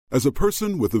As a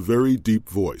person with a very deep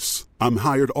voice, I'm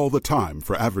hired all the time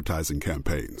for advertising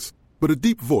campaigns. But a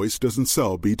deep voice doesn't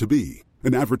sell B2B,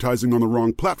 and advertising on the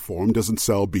wrong platform doesn't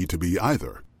sell B2B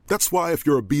either. That's why if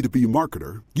you're a B2B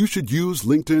marketer, you should use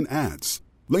LinkedIn ads.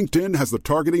 LinkedIn has the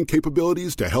targeting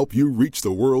capabilities to help you reach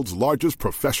the world's largest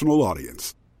professional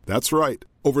audience. That's right,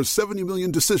 over 70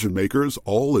 million decision makers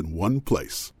all in one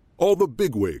place. All the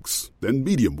big wigs, then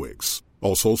medium wigs,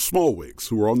 also small wigs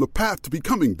who are on the path to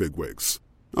becoming big wigs.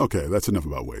 Okay, that's enough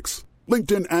about wigs.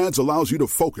 LinkedIn ads allows you to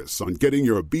focus on getting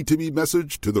your B2B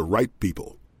message to the right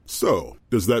people. So,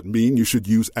 does that mean you should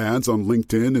use ads on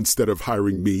LinkedIn instead of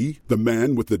hiring me, the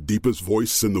man with the deepest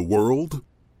voice in the world?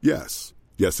 Yes.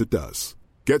 Yes, it does.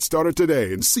 Get started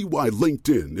today and see why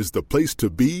LinkedIn is the place to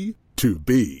be to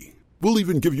be. We'll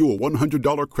even give you a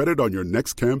 $100 credit on your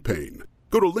next campaign.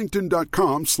 Go to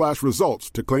linkedin.com/results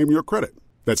to claim your credit.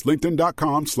 That's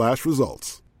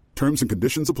linkedin.com/results. Terms and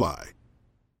conditions apply.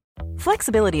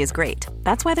 Flexibility is great.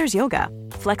 That's why there's yoga.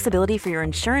 Flexibility for your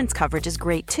insurance coverage is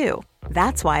great too.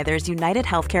 That's why there's United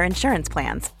Healthcare Insurance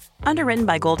Plans. Underwritten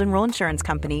by Golden Rule Insurance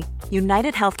Company,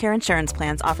 United Healthcare Insurance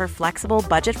Plans offer flexible,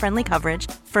 budget-friendly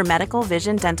coverage for medical,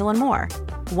 vision, dental, and more.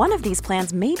 One of these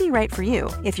plans may be right for you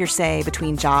if you're, say,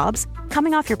 between jobs,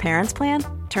 coming off your parents' plan,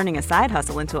 turning a side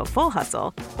hustle into a full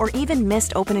hustle, or even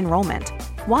missed open enrollment.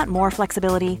 Want more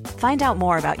flexibility? Find out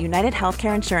more about United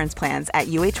Healthcare Insurance Plans at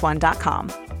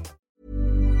uh1.com.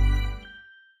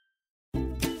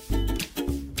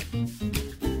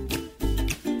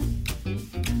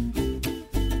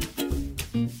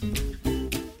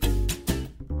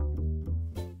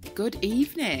 Good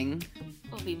evening.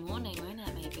 It'll be morning, won't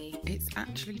it, maybe? It's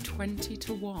actually 20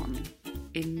 to 1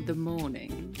 in the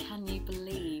morning. Can you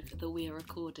believe that we are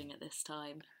recording at this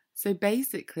time? So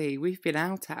basically, we've been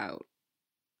out. I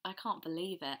can't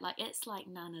believe it. Like, it's like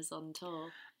Nana's on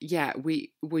tour. Yeah,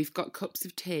 we've got cups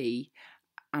of tea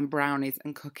and brownies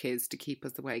and cookies to keep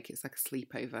us awake. It's like a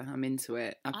sleepover. I'm into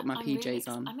it. I've got my PJs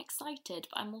on. I'm excited,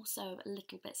 but I'm also a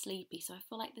little bit sleepy, so I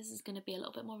feel like this is going to be a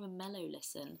little bit more of a mellow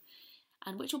listen.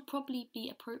 And which will probably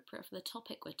be appropriate for the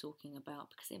topic we're talking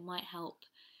about, because it might help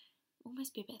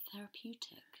almost be a bit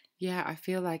therapeutic. Yeah, I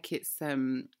feel like it's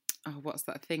what's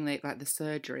that thing like the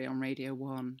surgery on Radio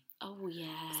 1? Oh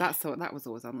yeah. That was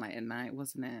always on late at night,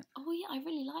 wasn't it? Oh yeah, I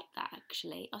really like that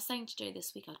actually. I was saying to Joe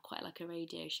this week I'd quite like a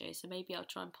radio show, so maybe I'll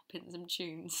try and pop in some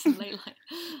tunes late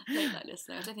night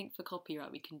listener. I don't think for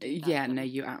copyright we can do that. Yeah, no,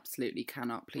 you absolutely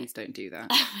cannot. Please don't do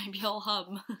that. Maybe I'll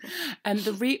hum. And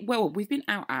we've been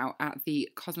out at the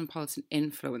Cosmopolitan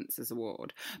Influencers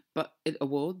Award, but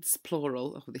awards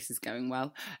plural. Oh, this is going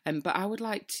well. But I would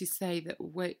like to say that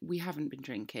we haven't been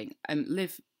drinking.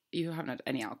 Liv, you haven't had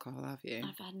any alcohol, have you?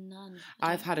 I've had none.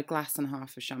 I've had a glass and a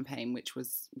half of champagne, which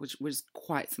was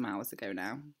quite some hours ago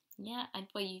now. Yeah, and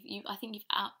well, I think you've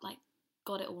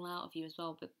got it all out of you as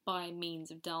well, but by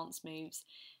means of dance moves.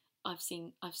 I've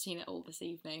seen it all this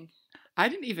evening. I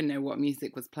didn't even know what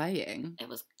music was playing. It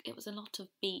was a lot of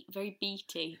beat, very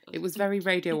beaty. It was very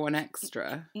Radio 1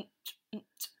 Extra.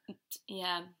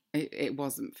 Yeah. It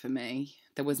wasn't for me.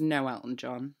 There was no Elton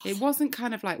John. It wasn't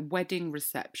kind of like wedding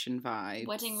reception vibes.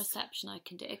 Wedding reception I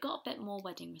can do. It got a bit more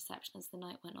wedding reception as the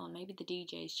night went on. Maybe the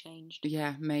DJs changed.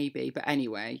 Yeah, maybe. But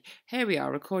anyway, here we are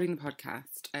recording the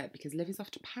podcast because Liv is off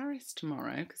to Paris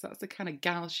tomorrow because that's the kind of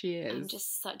gal she is. I'm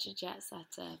just such a jet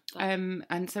setter. But...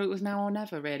 and so it was now or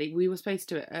never, really. We were supposed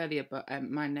to do it earlier, but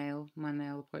my nail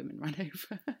appointment ran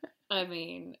over. I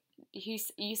mean,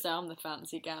 you sound the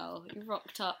fancy gal. You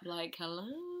rocked up like, hello.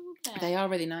 Yeah. They are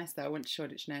really nice though. I went to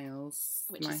Shoreditch Nails.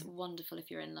 Which is wonderful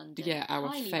if you're in London. Yeah,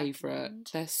 our favourite. Recommend.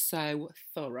 They're so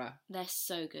thorough. They're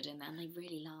so good in there and they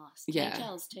really last. Yeah. They're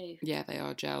gels too. Yeah, they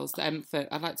are gels.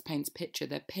 I'd like to paint a picture.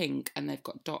 They're pink and they've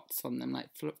got dots on them, like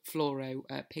fluoro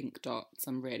pink dots.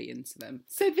 I'm really into them.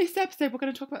 So this episode we're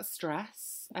going to talk about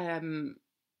stress.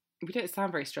 We don't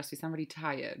sound very stressed. We sound really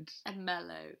tired. And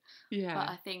mellow. Yeah. But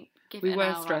I think we it an were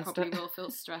hour, stressed. I probably will feel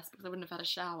stressed because I wouldn't have had a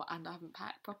shower and I haven't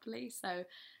packed properly. So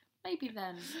maybe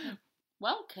then.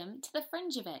 Welcome to the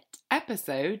fringe of it.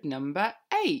 Episode number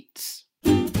 8.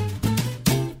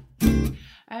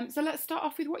 So let's start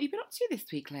off with what you've been up to this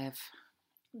week, Liv.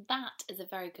 That is a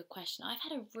very good question. I've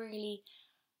had a really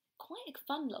quite a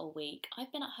fun little week.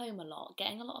 I've been at home a lot,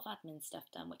 getting a lot of admin stuff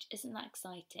done, which isn't that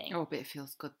exciting. Oh, but it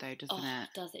feels good though, doesn't it?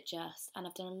 Does it just? And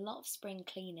I've done a lot of spring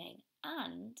cleaning.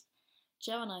 And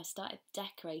Joe and I started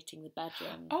decorating the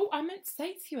bedroom. Oh, I meant to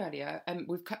say to you earlier,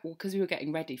 because we were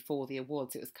getting ready for the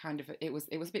awards, it was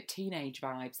it was a bit teenage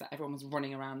vibes that everyone was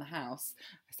running around the house.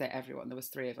 I say everyone, there was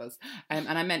 3 of us, and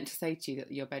I meant to say to you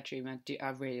that your bedroom, I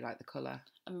really like the colour.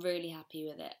 I'm really happy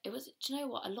with it. It was, do you know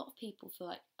what? I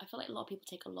feel like a lot of people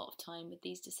take a lot of time with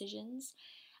these decisions,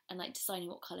 and like deciding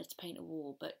what colour to paint a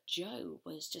wall. But Joe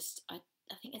was just, I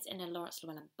think it's in a Lawrence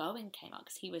Llewellyn Bowen came out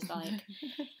because he was like.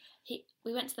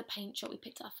 We went to the paint shop, we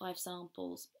picked up 5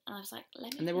 samples, and I was like,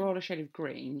 And they were all a shade of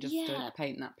green, just to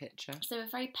paint that picture. So they were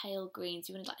very pale greens,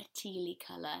 you wanted like a tealy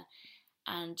colour,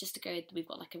 and just to go, we've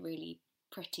got like a really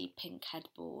pretty pink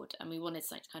headboard, and we wanted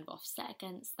something to kind of offset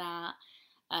against that.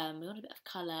 We wanted a bit of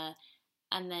colour,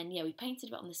 and then, we painted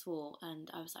a bit on this wall,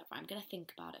 and I was like, right, I'm going to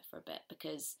think about it for a bit,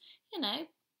 because,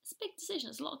 it's a big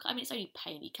decision. It's a lot of, it's only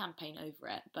paint. You can paint over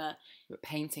it, but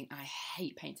painting, I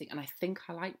hate painting, and I think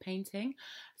I like painting.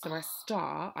 So I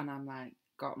start, and I'm like,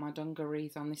 got my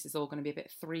dungarees on. This is all going to be a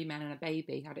bit 3 men and a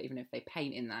baby. I don't even know if they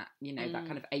paint in that, that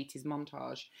kind of 80s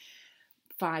montage.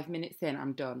 5 minutes in,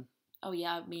 I'm done. Oh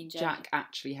yeah, me and Jack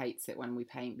actually hates it when we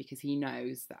paint because he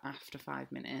knows that after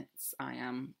 5 minutes, I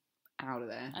am out of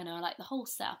there. I know, I like the whole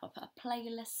setup. I put a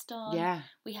playlist on. Yeah.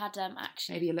 We had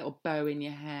actually maybe a little bow in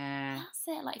your hair. That's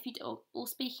it. Like if you do, or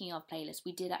speaking of playlists,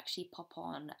 we did actually pop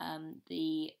on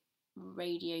the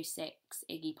Radio 6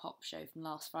 Iggy Pop show from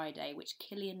last Friday, which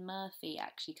Cillian Murphy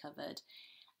actually covered,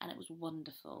 and it was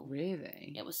wonderful.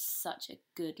 Really? It was such a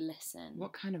good listen.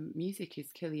 What kind of music is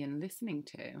Cillian listening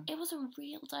to? It was a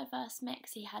real diverse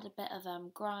mix. He had a bit of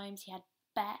Grimes, he had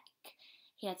Beck.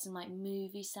 He had some like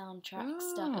movie soundtrack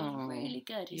stuff. It was really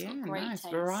good. He's got great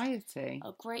taste. Variety.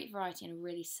 A great variety and a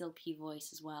really silky voice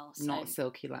as well. So. Not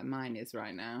silky like mine is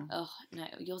right now. Oh no,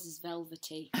 yours is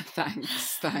velvety.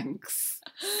 Thanks.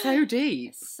 So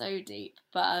deep. It's so deep.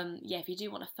 But if you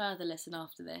do want a further listen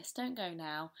after this, don't go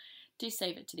now. Do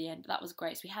save it to the end. But that was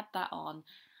great. So we had that on,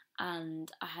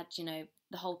 and I had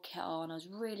the whole kit on. I was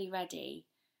really ready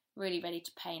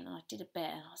to paint, and I did a bit,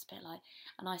 and I was a bit like,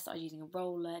 and I started using a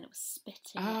roller, and it was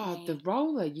spitting. Oh, the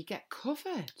roller, you get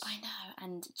covered. I know,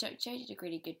 and Joe did a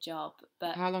really good job.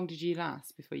 But how long did you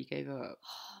last before you gave up?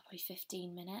 Probably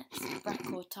 15 minutes,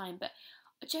 record time. But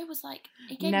Joe was like,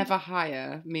 never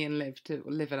hire me and Liv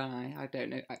and I don't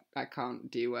know, I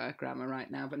can't do grammar right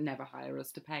now, but never hire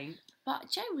us to paint. But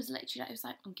Joe was literally, it was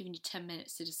like, I'm giving you 10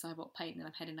 minutes to decide what paint, and then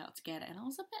I'm heading out to get it. And I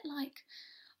was a bit like,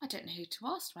 I don't know who to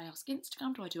ask. Do I ask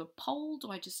Instagram? Do I do a poll?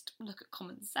 Do I just look at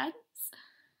common sense?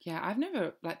 Yeah, I've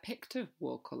never picked a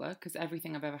wall colour because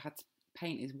everything I've ever had to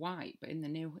paint is white. But in the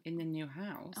new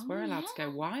house, we're allowed to go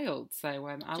wild. So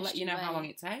I'll let you know how long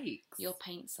it takes. Your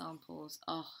paint samples.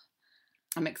 Oh,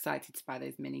 I'm excited to buy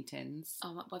those mini tins.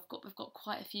 Oh, we've got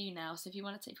quite a few now. So if you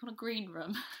want a green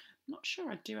room, I'm not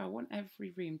sure I do. I want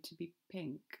every room to be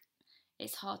pink.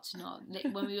 It's hard to not.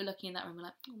 When we were looking in that room, we're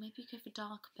like, oh, maybe you go for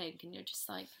darker pink, and you're just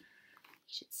like, you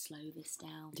should slow this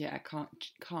down. Yeah, I can't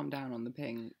calm down on the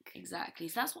pink. Exactly.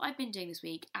 So that's what I've been doing this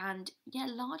week, and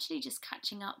largely just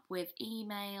catching up with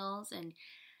emails and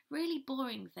really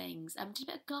boring things. Did a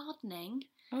bit of gardening.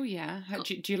 Oh yeah.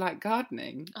 Do you like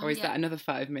gardening, or is that another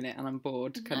 5 minute and I'm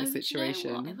bored kind of situation? Do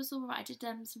you know what? It was all right. I did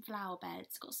some flower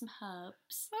beds. Got some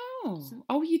herbs.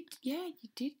 You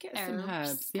did get some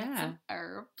herbs. Yeah, some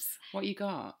herbs. What you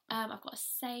got? I've got a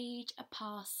sage, a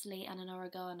parsley, and an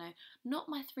oregano. Not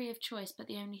my 3 of choice, but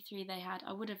the only 3 they had.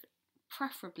 I would have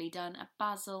preferably done a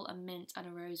basil, a mint, and a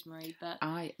rosemary, but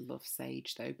I love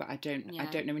sage though, but I don't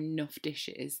know enough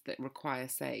dishes that require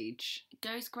sage. It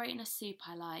goes great in a soup,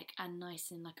 I like, and nice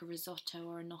in like a risotto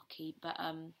or a gnocchi, but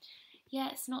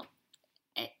it's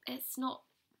not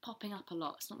popping up a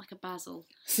lot. It's not like a basil.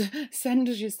 Send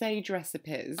us your sage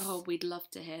recipes. Oh, we'd love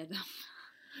to hear them.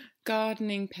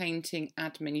 Gardening, painting,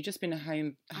 admin. You've just been a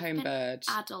home bird.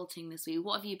 Adulting this week.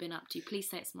 What have you been up to? Please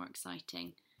say it's more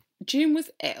exciting. June was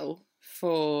ill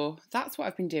that's what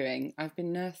I've been doing. I've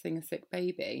been nursing a sick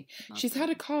baby. She's had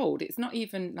a cold. It's not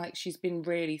even like she's been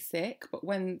really sick, but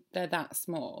when they're that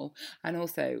small, and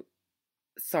also,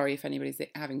 sorry if anybody's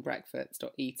having breakfast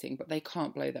or eating, but they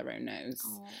can't blow their own nose.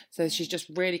 So she's just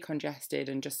really congested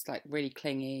and just like really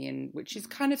clingy, and which is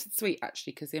kind of sweet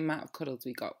actually, because the amount of cuddles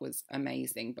we got was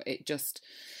amazing, but it just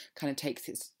kind of takes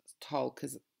its toll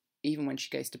because even when she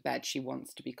goes to bed, she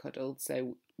wants to be cuddled.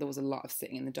 So there was a lot of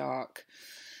sitting in the dark,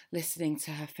 listening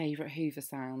to her favourite Hoover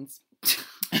sounds.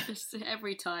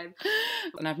 Every time.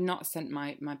 And I've not sent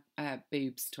my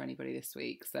boobs to anybody this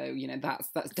week, so that's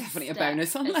definitely a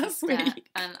bonus on last week.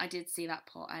 And I did see that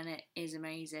pot, and it is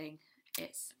amazing.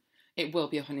 It will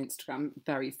be up on Instagram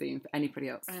very soon for anybody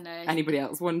else. I know. Anybody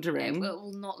else wondering? It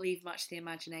will not leave much to the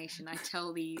imagination. I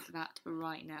tell thee that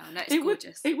right now. No, it's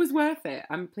gorgeous. It was worth it.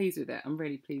 I'm pleased with it. I'm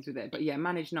really pleased with it. But yeah,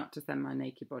 managed not to send my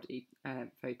naked body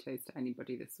photos to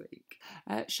anybody this week.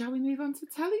 Shall we move on to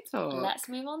Telly Talk? Let's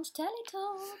move on to Telly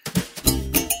Talk.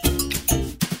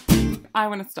 I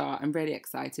want to start. I'm really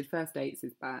excited. First Dates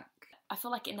is back. I feel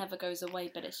like it never goes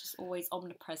away, but it's just always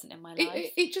omnipresent in my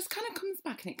life. It just kind of comes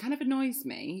back, and it kind of annoys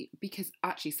me because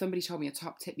actually somebody told me a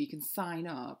top tip: you can sign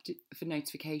up for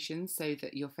notifications so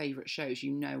that your favourite shows,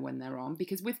 you know when they're on.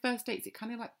 Because with First Dates, it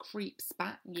kind of like creeps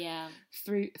back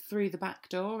through the back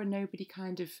door, and nobody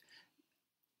kind of.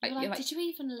 You're like, did you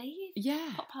even leave?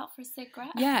 Yeah. Pop out for a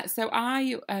cigarette? Yeah, so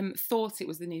I thought it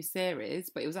was the new series,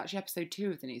 but it was actually episode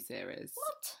 2 of the new series.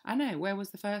 What? I know, where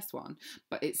was the first one?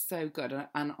 But it's so good.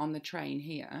 And on the train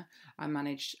here, I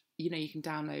managed, you can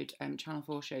download Channel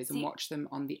 4 shows and watch them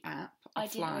on the app. I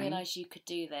didn't realise you could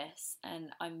do this,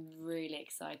 and I'm really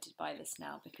excited by this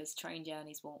now because train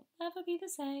journeys won't ever be the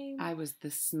same. I was the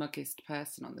smuggest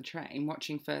person on the train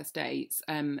watching First Dates.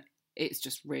 It's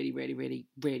just really, really, really,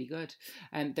 really good.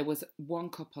 There was one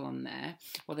couple on there.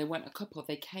 Well, they weren't a couple.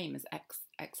 They came as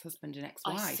ex-husband and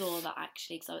ex-wife. I saw that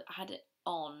actually because I had it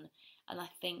on, and I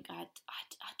think I had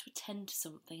to attend to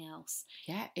something else.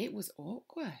 Yeah, it was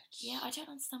awkward. Yeah, I don't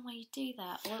understand why you do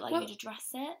that, or you'd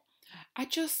address it.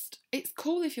 It's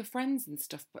cool if you're friends and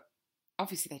stuff, but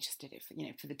obviously they just did it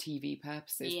for the TV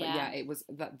purposes. Yeah. But yeah, it was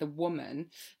that the woman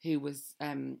who was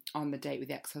on the date with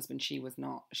the ex-husband, she was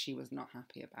not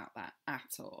happy about that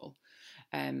at all.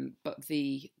 But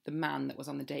the man that was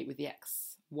on the date with the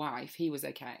ex-wife, he was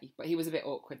okay, but he was a bit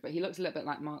awkward. But he looked a little bit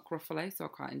like Mark Ruffalo, so I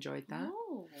quite enjoyed that.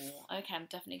 Oh, okay, I'm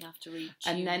definitely gonna have to read.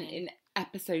 And then in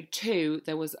episode 2,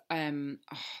 there was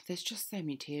there's just so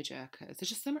many tearjerkers. There's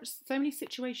just so many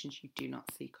situations you do not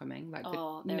see coming. Like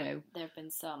there have been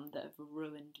some that have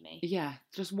ruined me. Yeah,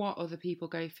 just what other people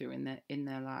go through in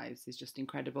their lives is just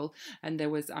incredible. And there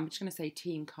was, I'm just going to say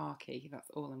Team Khaki. That's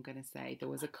all I'm going to say. There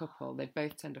was a couple. They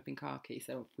both turned up in khaki,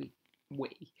 so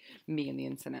me and the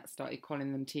internet started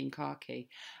calling them Team Khaki.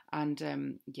 And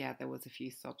there was a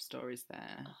few sob stories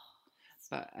there.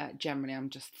 But generally, I'm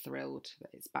just thrilled that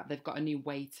it's back. They've got a new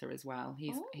waiter as well.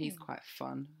 He's quite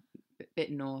fun,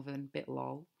 bit northern, bit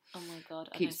lol. Oh my god!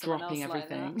 Keeps dropping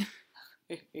everything.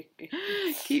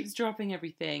 Keeps dropping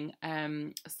everything.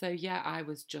 So yeah,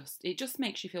 it just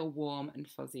makes you feel warm and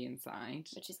fuzzy inside,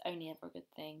 which is only ever a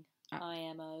good thing.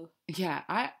 IMO. Yeah,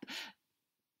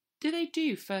 do they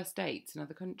do First Dates in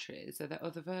other countries? Are there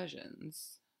other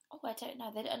versions? Oh, I don't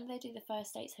know. They do the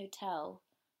First Dates hotel.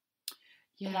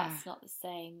 Yeah. But that's not the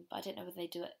same. But I don't know whether they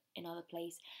do it in other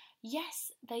places.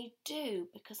 Yes, they do,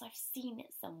 because I've seen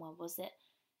it somewhere. Is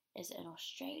it an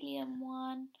Australian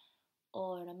one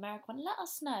or an American one? Let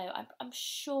us know. I'm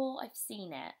sure I've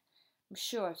seen it.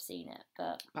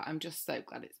 But I'm just so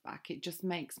glad it's back. It just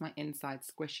makes my inside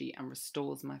squishy and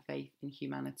restores my faith in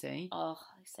humanity. Oh,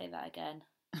 say that again.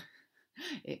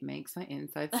 It makes my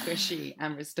inside squishy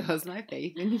and restores my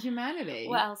faith in humanity.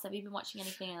 What else? Have you been watching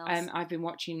anything else? I've been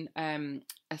watching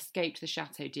Escape to the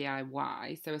Chateau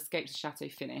DIY. So Escape to the Chateau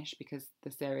finished because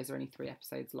the series are only 3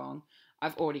 episodes long.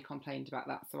 I've already complained about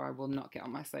that, so I will not get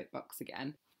on my soapbox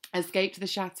again. Escape to the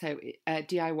Chateau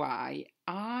DIY.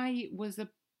 I was a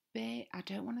bit, I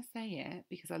don't want to say it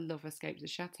because I love Escape to the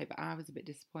Chateau, but I was a bit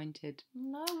disappointed.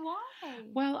 No, why?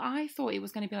 Well, I thought it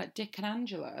was going to be like Dick and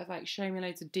Angela, like showing me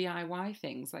loads of DIY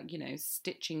things, like,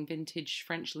 stitching vintage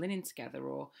French linen together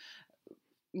or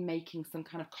making some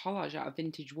kind of collage out of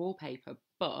vintage wallpaper.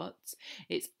 But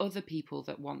it's other people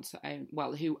that want to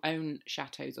who own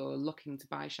chateaus or are looking to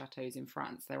buy chateaus in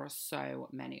France. There are so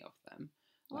many of them.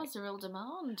 Well, there's a real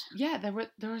demand. Yeah,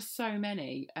 there are so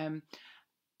many.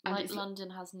 Like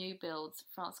London has new builds,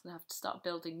 France is going to have to start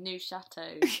building new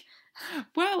chateaux.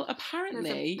 Well, apparently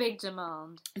there's a big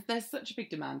demand. There's such a big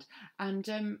demand, and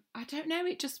I don't know.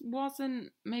 It just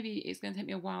wasn't. Maybe it's going to take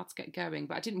me a while to get going,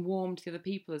 but I didn't warm to the other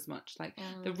people as much. Like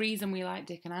the reason we like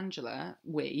Dick and Angela,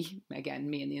 me and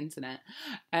the internet,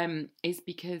 is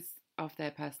because of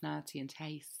their personality and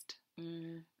taste.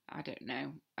 I don't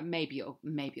know. Maybe it'll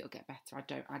get better.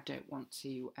 I don't want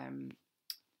to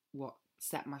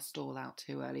set my stall out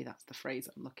too early. That's the phrase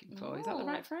I'm looking for. Is that the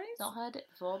right phrase? Not heard it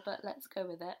before, but let's go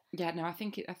with it. Yeah, no, I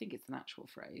think it's an actual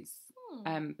phrase.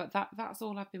 But that's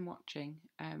all I've been watching.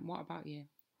 What about you?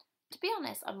 To be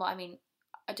honest, I don't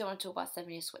want to talk about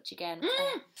 7 Year Switch again.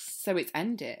 So it's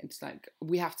ended. It's like,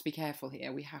 we have to be careful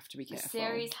here. We have to be careful. The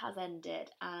series has ended,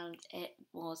 and it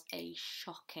was a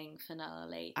shocking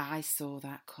finale. I saw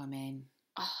that coming.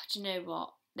 Oh, do you know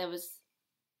what? There was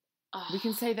We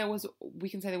can say there was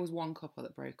one couple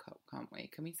that broke up, can't we?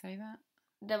 Can we say that?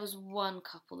 There was one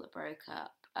couple that broke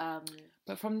up.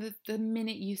 But from the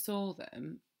minute you saw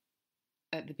them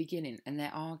at the beginning and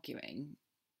they're arguing,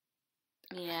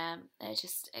 yeah, it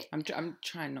just. I'm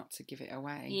trying not to give it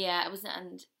away. Yeah, it wasn't,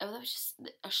 and there was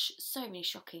just so many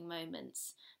shocking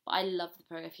moments. But I love the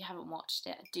program. If you haven't watched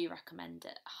it, I do recommend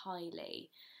it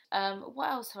highly.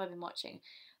 What else have I been watching?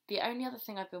 The only other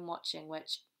thing I've been watching,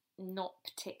 which I'm not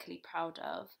particularly proud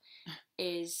of,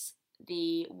 is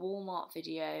the Walmart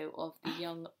video of the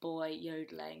young boy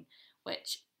yodeling,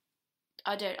 which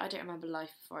I don't remember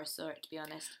life before I saw it, to be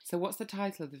honest. So what's the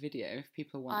title of the video if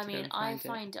people want to go and find it? I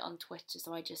find it on Twitter,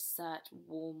 so I just search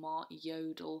Walmart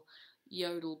yodel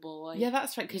boy. Yeah,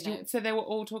 that's right, because so they were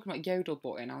all talking about yodel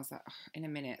boy, and I was like, oh, in a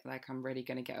minute, like, I'm really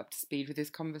going to get up to speed with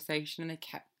this conversation, and they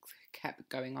kept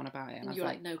going on about it, and I was you're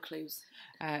like, no clues.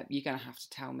 You're going to have to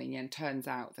tell me, and turns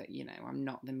out that, I'm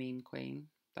not the meme queen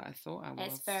that I thought I was.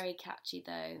 It's very catchy,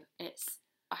 though.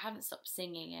 I haven't stopped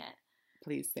singing it.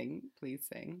 Please sing.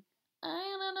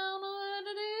 I don't know what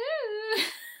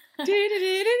to do. Do.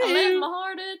 I left my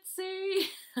heart at sea.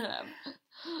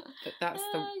 That's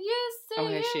the. Oh,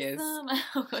 here she is.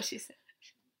 Oh gosh, she's.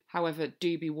 However,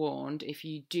 do be warned, if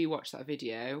you do watch that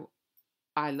video,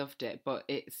 I loved it, but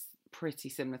it's pretty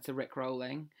similar to Rick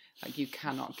Rolling. Like, you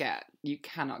cannot get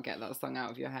that song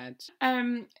out of your head.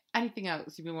 Anything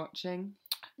else you've been watching?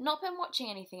 Not been watching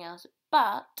anything else,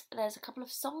 but there's a couple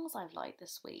of songs I've liked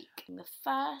this week. The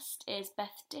first is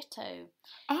Beth Ditto.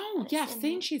 Oh, yeah, I've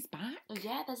seen she's back.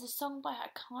 Yeah, there's a song by her, I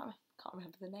can't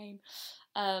remember the name.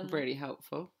 Really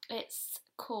helpful. It's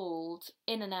called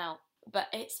In and Out, but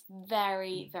it's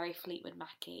very, very Fleetwood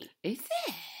Mackie. Is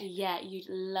it? Yeah, you'd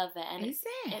love it. And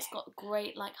it's got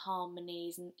great, like,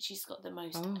 harmonies, and she's got the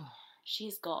most... Oh.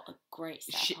 She's got a great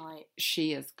set height.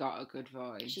 She has got a good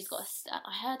voice. She's got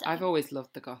I've always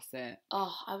loved the gossip.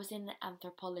 Oh, I was in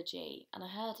Anthropology and I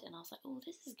heard it and I was like, oh,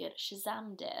 this is good.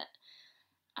 Shazammed it.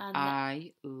 And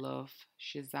I love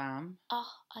Shazam.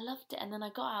 Oh, I loved it. And then I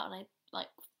got out and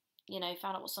I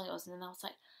found out what song it was, and then I was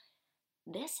like,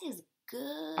 this is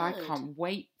good. I can't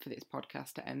wait for this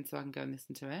podcast to end so I can go and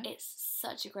listen to it. It's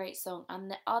such a great song.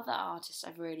 And the other artist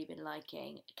I've really been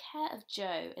liking, Care of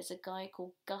Joe, is a guy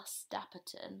called Gus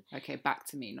Dapperton. Okay, back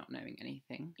to me not knowing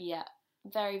anything. Yeah,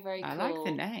 very, very cool. I like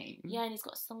the name. Yeah, and he's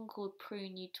got a song called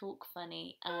Prune You Talk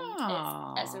Funny,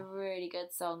 and it's a really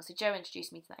good song. So Joe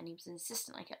introduced me to that, and he was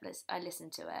insistent I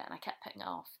listened to it, and I kept putting it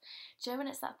off. Joe, and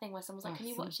it's that thing where someone's like, can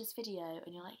you watch this video?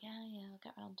 And you're like, yeah, I'll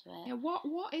get around to it. Yeah,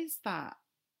 what is that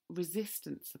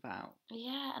resistance about?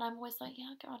 Yeah, and I'm always like, yeah,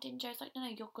 I'll get around to it. And Joe's like, no,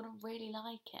 you're going to really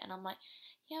like it. And I'm like,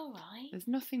 yeah, all right. There's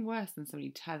nothing worse than somebody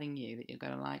telling you that you're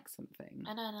going to like something.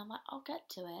 I know, and I'm like, I'll get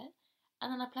to it.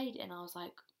 And then I played it, and I was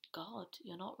like, God,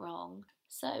 you're not wrong.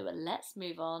 So let's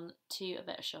move on to a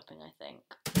bit of shopping, I think.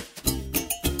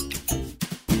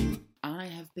 I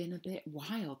have been a bit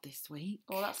wild this week.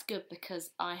 Well, that's good because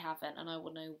I haven't, and I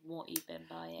will know what you've been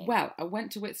buying. Well, I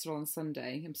went to Whitstable on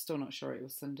Sunday. I'm still not sure it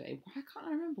was Sunday. Why can't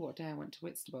I remember what day I went to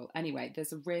Whitstable? Anyway,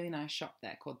 there's a really nice shop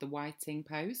there called the Whiting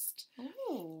Post.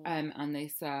 Ooh. And they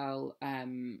sell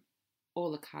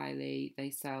all the Kylie.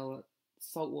 They sell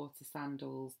saltwater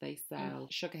sandals. They sell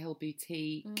Sugar Hill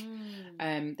Boutique.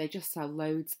 They just sell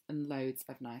loads and loads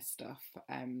of nice stuff.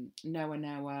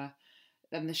 Noah.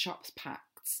 Then the shop's packed,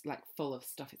 like, full of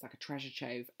stuff. It's like a treasure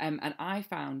trove. And I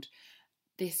found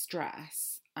this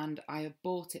dress, and I have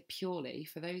bought it purely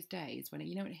for those days when it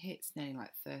hits nearly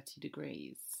like 30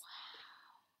 degrees.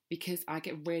 Because I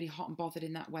get really hot and bothered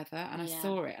in that weather, and I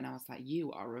saw it and I was like,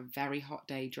 you are a very hot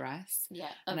day dress. Yeah,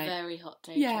 very hot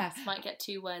day dress. Might get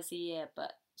 2 wears a year,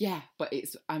 but... Yeah, but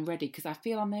I'm ready, because I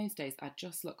feel on those days I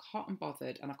just look hot and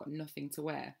bothered and I've got nothing to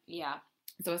wear. Yeah.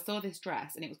 So I saw this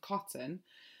dress, and it was cotton,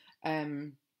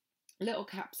 little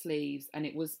cap sleeves, and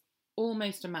it was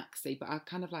almost a maxi, but I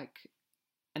kind of like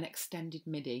an extended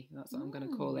midi, that's what I'm going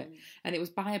to call it. And it was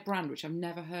by a brand which I've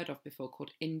never heard of before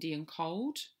called Indian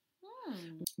Cold.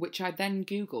 Which I then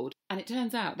Googled, and it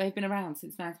turns out they've been around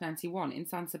since 1991 in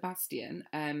San Sebastian.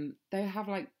 They have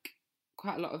like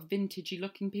quite a lot of vintagey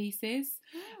looking pieces,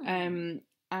 and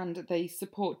they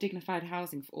support dignified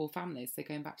housing for all families. So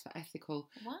going back to that ethical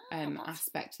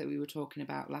aspect that we were talking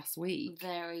about last week.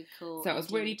 Very cool. So I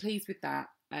was really pleased with that.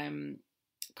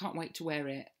 Can't wait to wear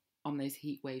it on those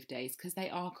heat wave days, because they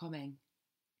are coming.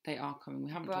 They are coming.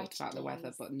 We haven't talked about the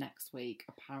weather, but next week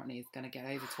apparently is going to get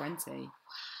over 20. Wow.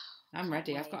 I'm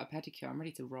ready. I've got a pedicure. I'm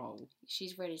ready to roll.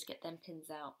 She's ready to get them pins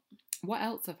out. What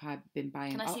else have I been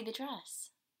buying? Can I see the dress?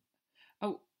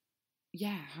 Oh,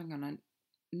 yeah. Hang on.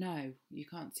 No, you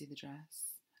can't see the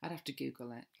dress. I'd have to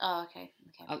Google it. Oh, okay.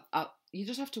 You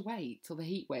just have to wait till the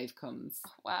heat wave comes.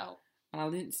 Oh, wow. And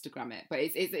I'll Instagram it. But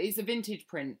it's a vintage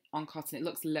print on cotton. It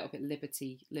looks a little bit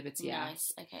Liberty.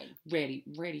 Nice. Okay. Really,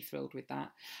 really thrilled with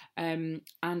that. And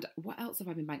what else have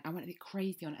I been buying? I went a bit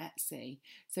crazy on Etsy.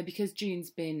 So because June's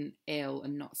been ill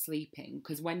and not sleeping,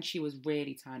 because when she was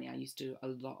really tiny, I used to do a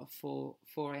lot of 4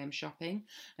 a.m. shopping,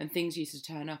 and things used to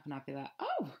turn up, and I'd be like,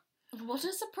 oh. What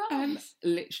a surprise!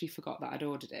 Literally forgot that I'd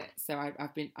ordered it, so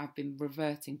I've been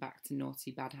reverting back to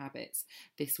naughty bad habits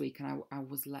this week, and I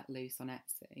was let loose on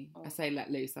Etsy. I say let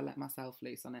loose, I let myself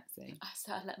loose on Etsy. I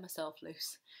said I let myself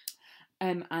loose.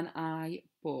 And I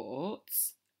bought,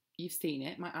 you've seen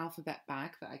it, my alphabet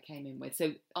bag that I came in with.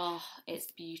 So it's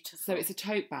beautiful. So it's a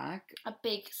tote bag, a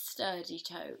big sturdy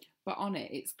tote, but on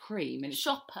it's cream and it's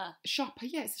shopper.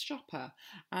 Yeah, it's a shopper,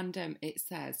 and it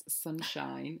says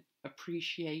Sunshine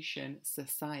Appreciation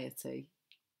Society.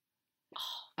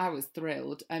 I was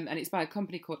thrilled, and it's by a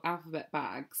company called Alphabet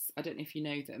Bags. I don't know if you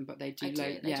know them, but they do.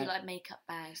 They do like makeup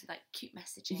bags, like cute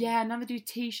messaging. Yeah, now they do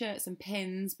T-shirts and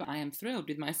pins. But I am thrilled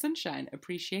with my Sunshine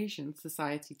Appreciation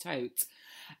Society tote.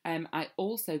 I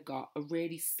also got a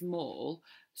really small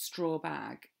straw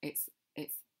bag. It's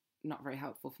not very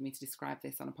helpful for me to describe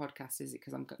this on a podcast, is it?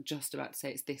 Because I'm just about to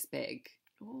say it's this big.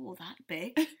 Oh, that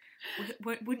big?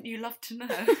 Wouldn't you love to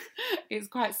know? It's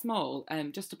quite small,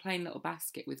 just a plain little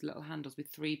basket with little handles with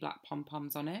 3 black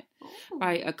pom-poms on it. Ooh.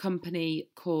 By a company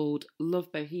called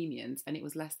Love Bohemians, and it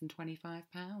was less than £25.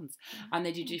 And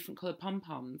they do different coloured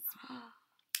pom-poms.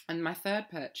 And my third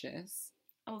purchase...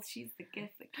 Oh, she's the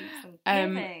gift that keeps on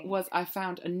giving. Was I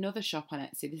found another shop on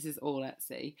Etsy, this is all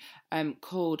Etsy,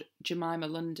 called Jemima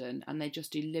London, and they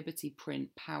just do Liberty print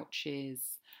pouches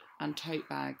and tote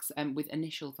bags with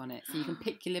initials on it. So you can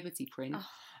pick your Liberty print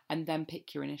and then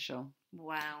pick your initial.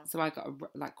 Wow. So I got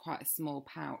quite a small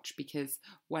pouch, because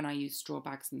when I use straw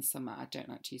bags in the summer, I don't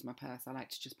like to use my purse. I like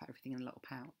to just put everything in a little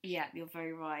pouch. Yeah, you're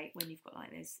very right. When you've got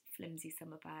like those flimsy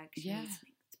summer bags, you need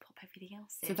to pop everything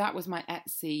else in. So that was my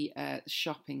Etsy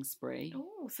shopping spree.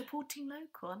 Oh, supporting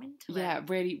local. I'm into it. Yeah,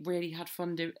 really, really had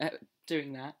fun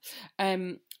doing that.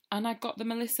 And I got the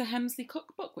Melissa Hemsley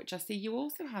cookbook, which I see you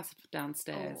also have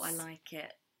downstairs. Oh, I like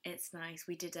it. It's nice.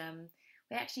 We did.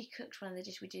 We actually cooked one of the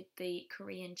dishes. We did the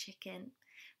Korean chicken,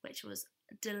 which was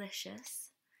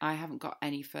delicious. I haven't got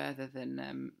any further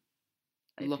than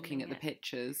looking at the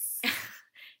pictures.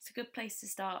 It's a good place to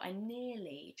start. I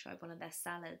nearly tried one of their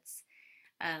salads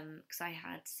because I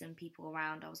had some people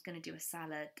around. I was going to do a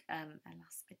salad, and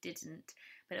I didn't.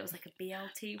 But it was like a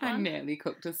BLT one. I nearly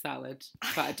cooked a salad,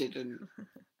 but I didn't.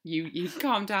 You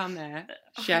calm down there,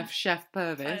 Chef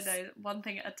Purvis. I know, one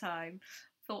thing at a time.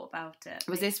 Thought about it.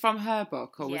 Was this from her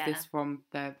book, or was this from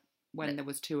when there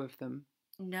was 2 of them?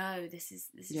 No, this is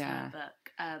her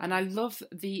book. And I love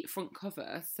the front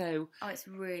cover. So it's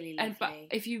really lovely. But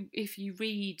if you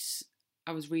read,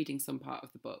 I was reading some part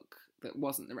of the book that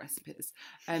wasn't the recipes,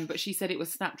 but she said it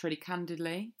was snapped really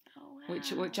candidly. Oh, wow.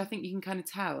 Which I think you can kind of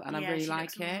tell, and I really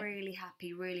like it. Really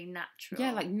happy, really natural.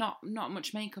 Yeah, like not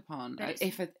much makeup on,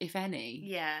 if any.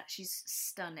 Yeah, she's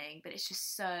stunning, but it's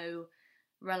just so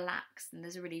relaxed, and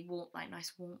there's a really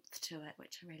nice warmth to it,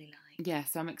 which I really like. Yeah,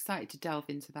 so I'm excited to delve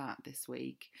into that this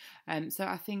week. So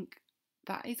I think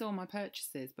that is all my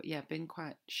purchases, but yeah, been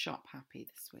quite shop happy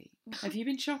this week. Have you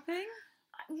been shopping?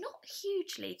 Not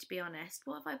hugely, to be honest.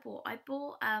 What have I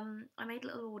bought? I made a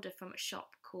little order from a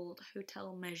shop called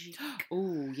Hotel Magique.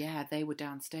 Oh, yeah, they were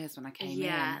downstairs when I came in.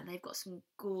 Yeah, they've got some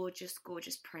gorgeous,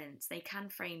 gorgeous prints. They can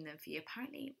frame them for you.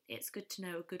 Apparently, it's good to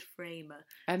know a good framer.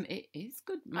 It is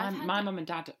good. My mum and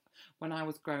dad, when I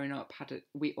was growing up,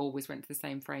 we always went to the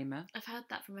same framer. I've heard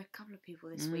that from a couple of people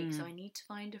this week, so I need to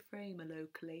find a framer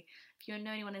locally. If you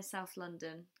know anyone in South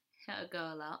London, hit a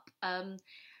girl up.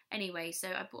 Anyway, so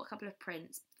I bought a couple of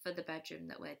prints for the bedroom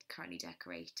that we're currently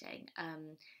decorating.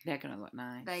 They're going to look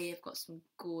nice. They have got some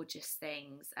gorgeous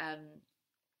things.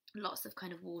 Lots of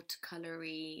kind of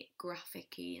watercolour-y,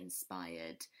 graphic-y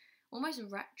inspired, almost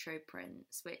retro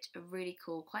prints, which are really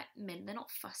cool. Quite mint. They're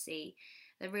not fussy.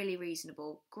 They're really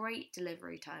reasonable. Great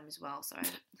delivery time as well. So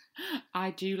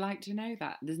I do like to know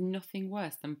that. There's nothing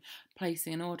worse than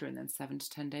placing an order and then 7 to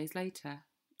 10 days later.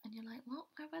 And you're like, what?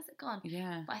 Where's it gone?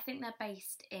 Yeah. But I think they're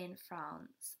based in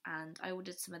France, and I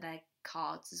ordered some of their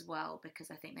cards as well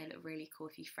because I think they look really cool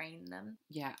if you frame them.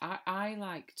 Yeah, I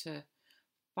like to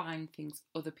find things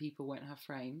other people won't have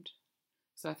framed.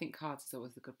 So I think cards is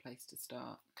always a good place to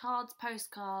start. Cards,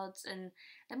 postcards, and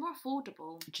they're more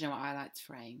affordable. Do you know what I like to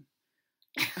frame?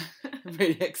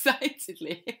 Really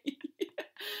excitedly.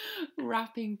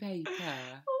 Wrapping paper.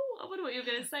 I wonder what you were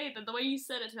going to say then. The way you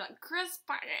said it to me, like, Chris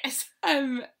Paris.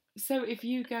 So if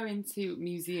you go into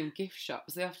museum gift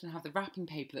shops, they often have the wrapping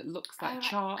paper that looks like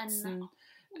charts and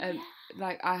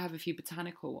like I have a few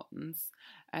botanical ones.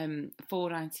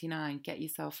 $4.99. Get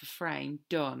yourself a frame.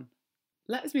 Done.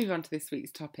 Let's move on to this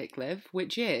week's topic, Liv,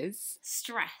 which is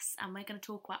stress, and we're going to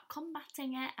talk about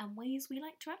combating it and ways we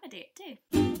like to remedy it too.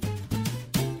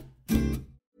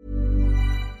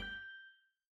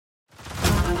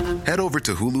 Head over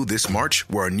to Hulu this March,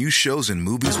 where our new shows and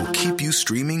movies will keep you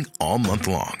streaming all month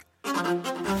long.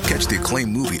 Catch the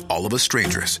acclaimed movie All of Us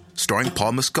Strangers, starring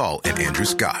Paul Mescal and Andrew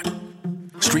Scott.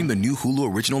 Stream the new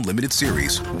Hulu original limited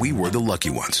series We Were the Lucky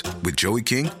Ones with Joey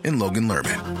King and Logan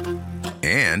Lerman.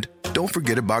 And don't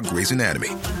forget about Grey's Anatomy.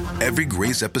 Every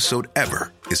Grey's episode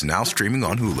ever is now streaming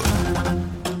on Hulu.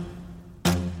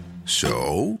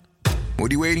 So,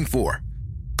 what are you waiting for?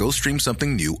 Go stream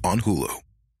something new on Hulu.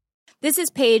 This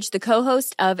is Paige, the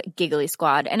co-host of Giggly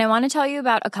Squad, and I want to tell you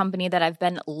about a company that I've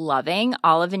been loving,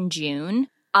 Olive & June.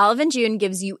 Olive & June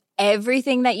gives you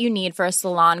everything that you need for a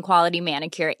salon-quality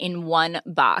manicure in one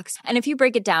box. And if you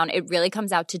break it down, it really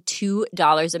comes out to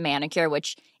 $2 a manicure,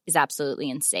 which is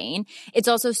absolutely insane. It's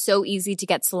also so easy to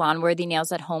get salon-worthy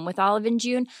nails at home with Olive &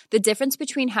 June. The difference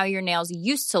between how your nails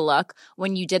used to look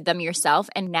when you did them yourself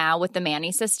and now with the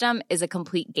Mani system is a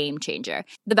complete game changer.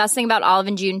 The best thing about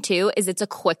Olive & June, too, is it's a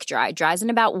quick dry. Dries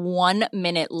in about 1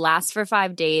 minute, lasts for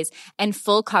 5 days, and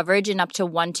full coverage in up to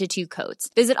 1 to 2 coats.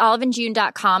 Visit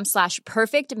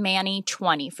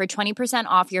oliveandjune.com/perfectmani20 for 20%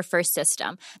 off your first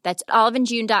system. That's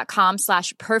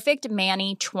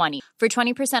oliveandjune.com/perfectmani20 for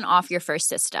 20% off your first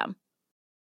system.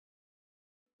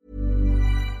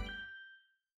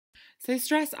 So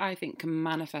stress, I think, can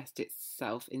manifest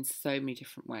itself in so many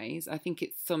different ways. I think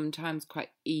it's sometimes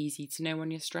quite easy to know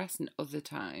when you're stressed and other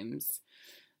times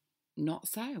not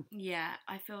so. Yeah,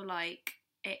 I feel like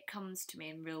it comes to me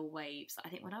in real waves. I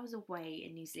think when I was away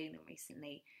in New Zealand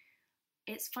recently,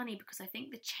 it's funny because I think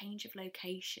the change of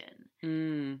location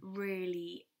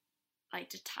really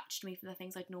detached me from the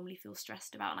things I'd normally feel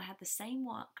stressed about, and I had the same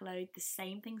workload, the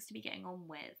same things to be getting on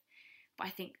with, but I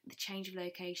think the change of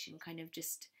location kind of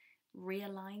just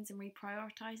realigns and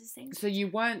reprioritizes things. So you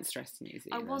weren't stressed in New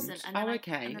Zealand? I wasn't. And then I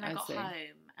got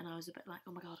home and I was a bit like,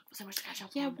 oh my god, I've got so much to catch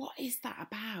up on. Yeah, what is that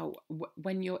about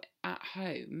when you're at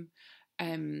home?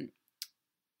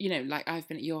 Like I've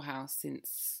been at your house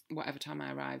since whatever time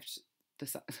I arrived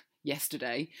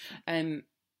yesterday, and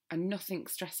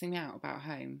nothing's stressing me out about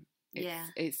home.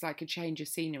 It's like a change of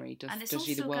scenery does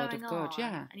you the world of good.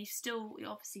 Yeah, and you're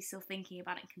obviously still thinking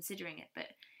about it and considering it, but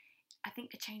I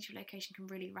think a change of location can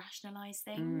really rationalise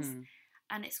things.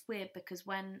 And it's weird because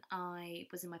when I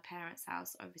was in my parents'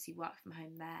 house, I obviously worked from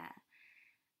home there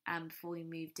before we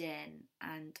moved in,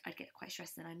 and I'd get quite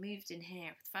stressed. And I moved in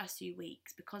here for the first few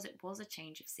weeks because it was a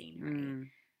change of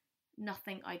scenery.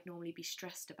 Nothing I'd normally be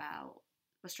stressed about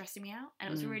was stressing me out, and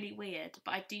it was really weird.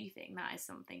 But I do think that is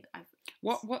something that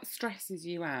What stresses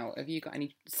you out? Have you got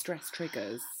any stress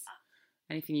triggers?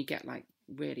 Anything you get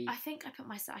really? I think I can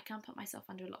put myself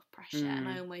under a lot of pressure, and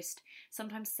I almost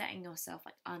sometimes setting yourself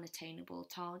unattainable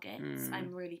targets.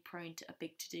 I'm really prone to a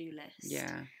big to-do list.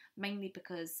 Yeah. Mainly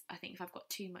because I think if I've got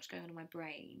too much going on in my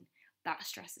brain, that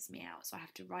stresses me out. So I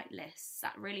have to write lists.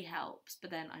 That really helps. But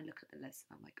then I look at the list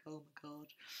and I'm like, oh my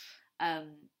god.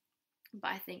 But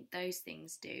I think those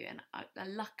things do, and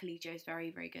luckily Joe's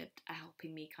very, very good at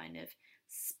helping me kind of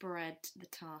spread the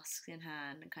tasks in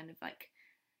hand and kind of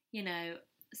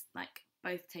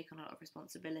both take on a lot of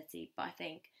responsibility. But I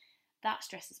think that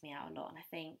stresses me out a lot, and I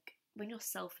think when you're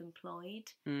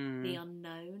self-employed, the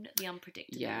unknown, the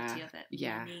unpredictability of it,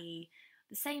 money,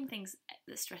 the same things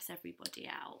that stress everybody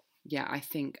out. Yeah, I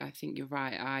think you're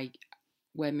right.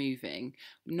 We're moving,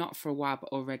 not for a while,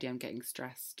 but already I'm getting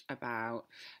stressed about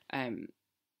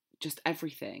just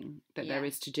everything that there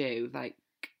is to do, like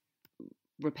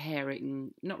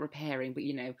not repairing, but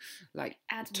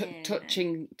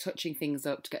touching things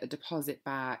up to get the deposit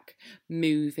back,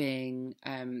 moving,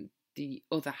 the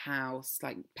other house,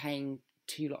 like paying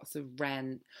 2 lots of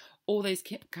rent, all those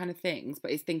kind of things.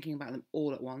 But it's thinking about them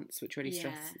all at once, which really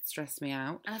stress me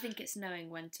out. And I think it's knowing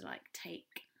when to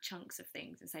take chunks of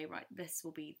things and say, right, this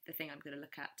will be the thing I'm going to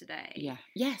look at today. Yeah.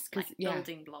 Yes, because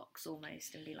building blocks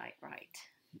almost, and be like, right.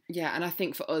 Yeah, and I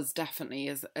think for us, definitely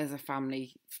as a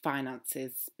family,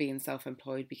 finances, being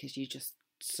self-employed, because you just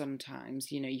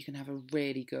sometimes, you can have a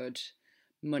really good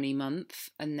money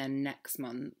month, and then next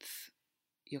month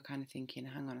you're kind of thinking,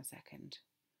 hang on a second,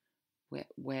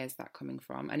 where's that coming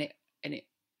from? And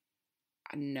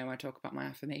I know I talk about my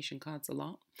affirmation cards a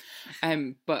lot,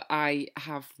 but I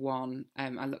have one.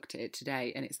 I looked at it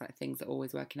today, and it's like things are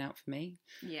always working out for me.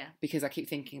 Yeah. Because I keep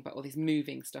thinking about all this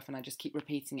moving stuff, and I just keep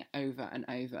repeating it over and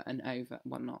over and over.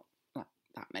 Well, not like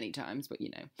that many times, but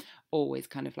always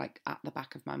kind of like at the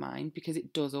back of my mind, because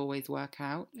it does always work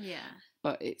out. Yeah.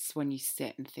 But it's when you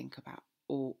sit and think about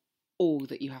all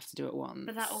that you have to do at once.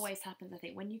 But that always happens, I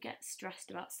think, when you get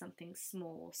stressed about something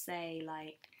small. Say,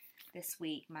 like, this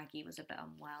week Maggie was a bit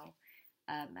unwell,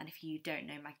 and if you don't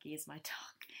know, Maggie is my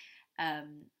dog,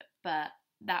 but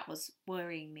that was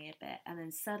worrying me a bit, and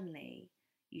then suddenly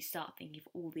you start thinking of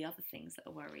all the other things that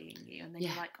are worrying you, and then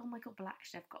you're like, oh my god, well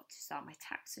actually I've got to start my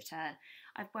tax return,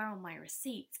 where are my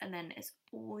receipts, and then it's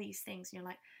all these things, and you're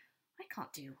like, I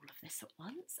can't do all of this at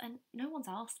once, and no one's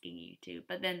asking you to,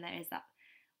 but then there is that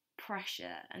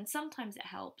pressure, and sometimes it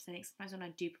helps. I think sometimes when I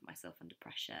do put myself under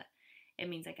pressure, it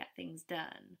means I get things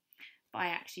done. But I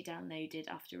actually downloaded,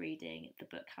 after reading the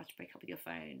book How to Break Up With Your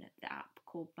Phone, the app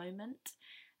called Moment,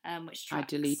 which tracks...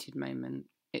 I deleted Moment.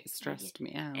 It stressed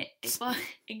me out. Well,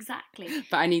 exactly.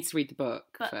 But I need to read the book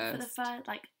first. first. For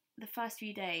the first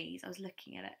few days, I was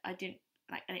looking at it. I didn't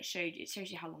and it shows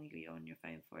you how long you're on your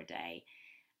phone for a day.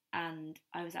 And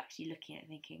I was actually looking at it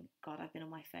thinking, God, I've been on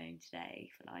my phone today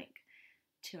for like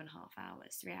 2.5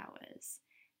 hours, 3 hours.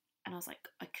 And I was like,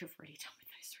 I could have really done with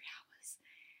those 3 hours.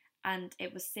 And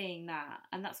it was seeing that,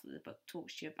 and that's what the book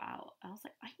talks to you about. I was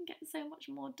like, I can get so much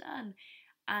more done.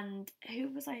 And I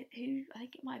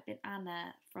think it might have been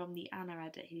Anna from the Anna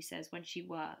Edit, who says when she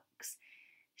works,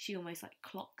 she almost like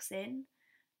clocks in.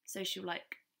 So she'll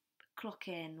like clock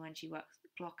in when she works,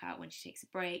 clock out when she takes a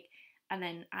break. And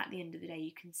then at the end of the day,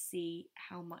 you can see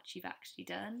how much you've actually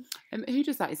done. Who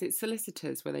does that? Is it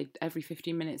solicitors where they every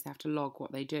 15 minutes they have to log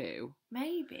what they do?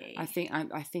 Maybe. I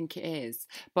think it is.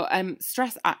 But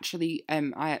stress actually,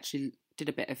 I actually did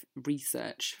a bit of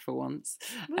research for once.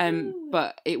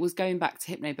 But it was going back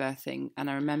to hypnobirthing, and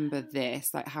I remember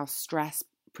this, like how stress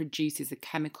produces a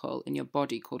chemical in your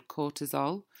body called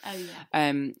cortisol. Oh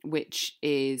yeah. Which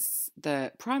is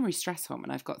the primary stress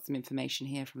hormone. I've got some information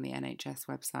here from the NHS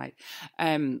website.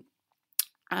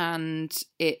 And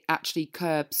it actually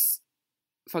curbs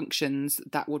functions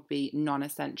that would be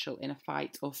non-essential in a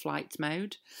fight or flight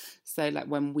mode. So like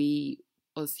when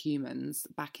us humans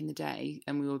back in the day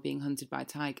and we were being hunted by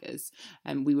tigers,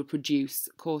 we would produce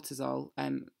cortisol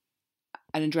and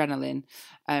adrenaline.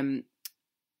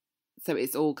 So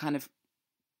it's all kind of,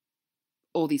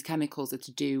 all these chemicals are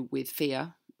to do with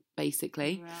fear,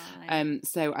 basically. Right.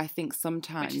 So I think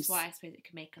sometimes... Which is why I suppose it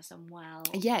can make us unwell.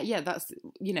 Yeah, that's,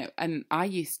 I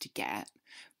used to get,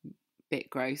 bit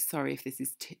gross, sorry if this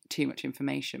is too much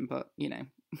information, but,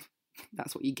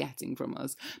 that's what you're getting from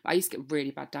us. But I used to get really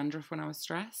bad dandruff when I was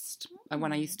stressed. And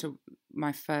when I used to,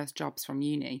 my first jobs from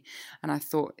uni, and I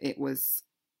thought it was...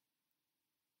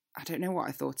 I don't know what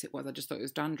I thought it was. I just thought it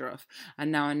was dandruff. And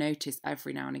now I notice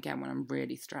every now and again when I'm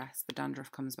really stressed, the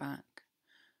dandruff comes back.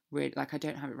 Really, like I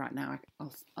don't have it right now.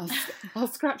 I'll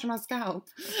scratch my scalp.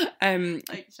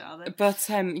 Like Charlotte. But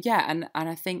yeah, and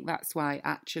I think that's why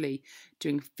actually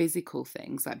doing physical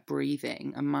things like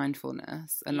breathing and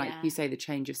mindfulness, and like you say, the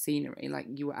change of scenery. Like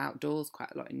you were outdoors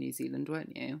quite a lot in New Zealand,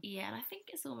 weren't you? Yeah, and I think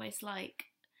it's almost like,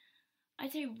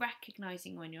 I'd say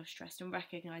recognising when you're stressed and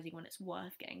recognising when it's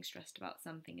worth getting stressed about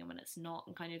something and when it's not,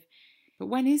 and kind of... But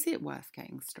when is it worth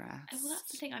getting stressed? Well,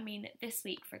 that's the thing. I mean, this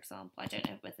week, for example, I don't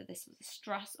know whether this was a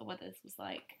stress or whether this was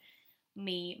like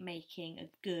me making a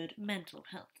good mental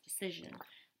health decision.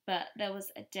 But there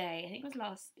was a day, I think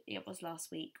it was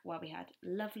last week, where we had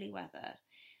lovely weather,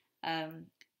 and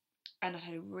I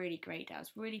had a really great day. I was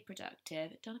really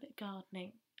productive, done a bit of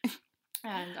gardening.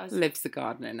 And I was... Liv's the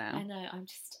gardener now. I know,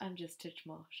 I'm just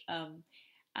titchmosh.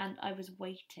 And I was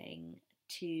waiting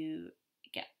to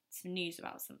get some news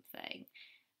about something.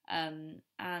 And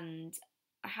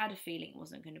I had a feeling it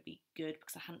wasn't going to be good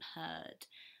because I hadn't heard.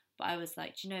 But I was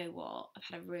like, do you know what? I've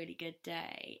had a really good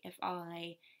day. If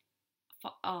I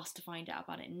asked to find out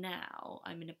about it now,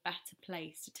 I'm in a better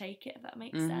place to take it, if that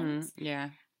makes sense. Yeah.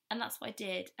 And that's what I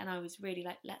did, and I was really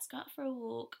like, let's go out for a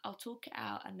walk, I'll talk it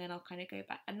out, and then I'll kind of go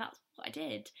back, and that's what I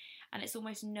did. And it's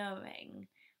almost knowing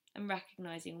and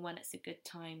recognising when it's a good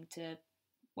time to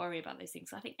worry about those things.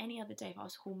 So I think any other day, if I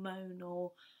was hormonal,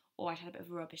 or I'd had a bit of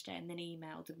a rubbish day and then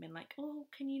emailed and been like, oh,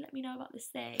 can you let me know about this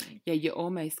thing? Yeah, you're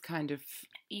almost kind of...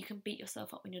 You can beat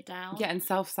yourself up when you're down. Yeah, and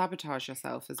self-sabotage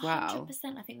yourself as well.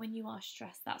 100%. I think when you are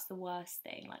stressed, that's the worst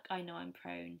thing. Like, I know I'm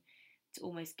prone to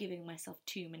almost giving myself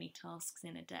too many tasks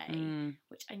in a day,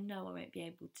 which I know I won't be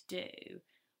able to do.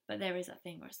 But there is that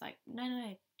thing where it's like, no,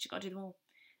 you got to do them all.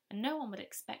 And no one would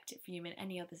expect it from you in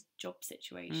any other job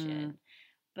situation.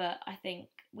 But I think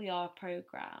we are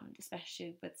programmed,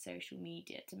 especially with social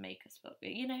media, to make us feel,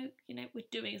 we're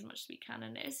doing as much as we can,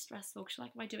 and it is stressful because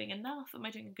am I doing enough? Am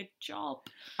I doing a good job?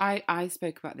 I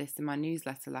spoke about this in my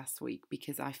newsletter last week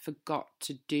because I forgot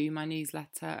to do my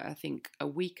newsletter, I think a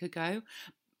week ago.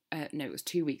 No, it was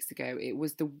 2 weeks ago. It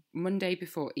was the Monday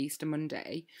before Easter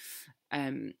Monday.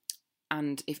 And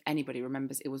if anybody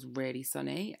remembers, it was really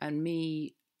sunny. And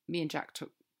me and Jack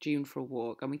took June for a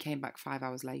walk, and we came back 5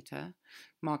 hours later.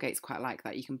 Margate's quite like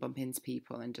that. You can bump into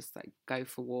people and just like go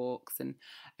for walks. And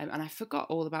I forgot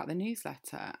all about the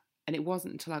newsletter. And it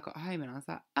wasn't until I got home and I was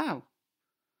like, oh.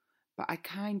 But I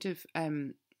kind of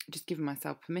just given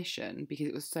myself permission because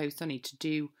it was so sunny to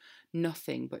do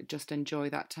nothing but just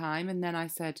enjoy that time. And then I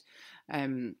said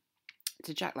to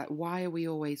Jack, like, why are we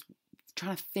always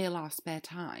trying to fill our spare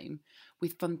time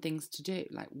with fun things to do?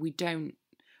 Like, we don't,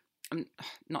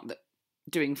 not that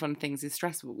doing fun things is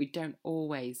stressful, but we don't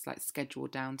always like schedule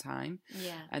downtime.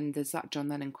 Yeah. And there's that John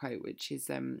Lennon quote, which is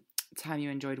time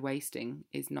you enjoyed wasting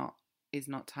is not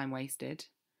time wasted.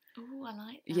 Oh, I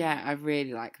like that. Yeah, I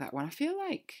really like that one. I feel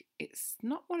like it's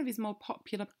not one of his more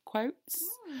popular quotes,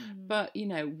 but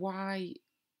why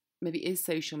maybe it is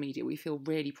social media. We feel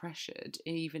really pressured,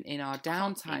 even in our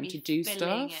downtime, to do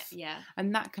stuff. Yeah.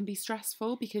 And that can be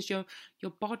stressful because your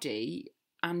body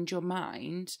and your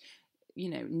mind,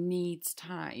 needs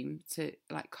time to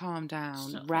like calm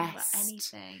down, rest. About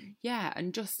anything. Yeah,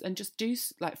 and just do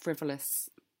like frivolous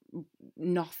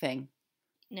nothing.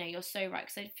 No, you're so right,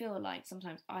 because I feel like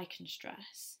sometimes I can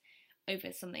stress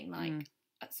over something like,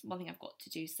 that's one thing I've got to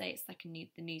do, say it's like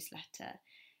the newsletter,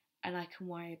 and I can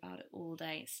worry about it all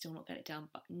day and still not get it done,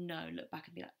 but look back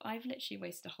and be like, I've literally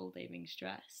wasted a whole day being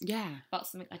stressed. Yeah. About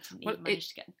something I didn't even manage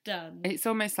to get done. It's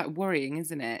almost like worrying,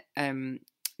 isn't it?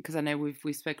 Because I know we've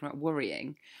spoken about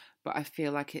worrying, but I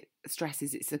feel like stress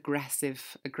is its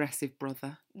aggressive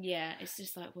brother. Yeah, it's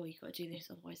just like, well, you've got to do this,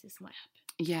 otherwise this might happen.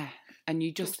 Yeah, and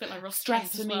you just like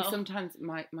stress for me. Sometimes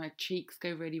my cheeks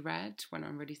go really red when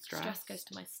I'm really stressed. Stress goes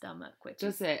to my stomach, which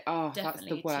does it? Oh, that's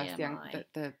the worst.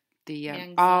 TMI. The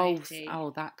anxiety.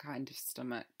 That kind of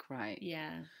stomach, right?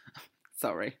 Yeah.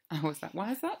 Sorry, I was like,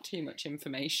 why is that too much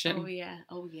information?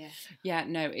 Oh yeah. Yeah,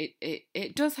 no,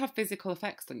 it does have physical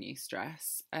effects on you,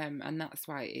 stress, and that's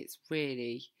why it's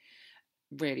really,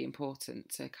 really important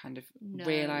to kind of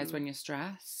realise when you're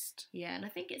stressed. Yeah, and I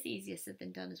think it's easier said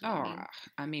than done as well. Oh,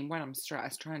 I mean, when I'm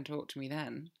stressed, try and talk to me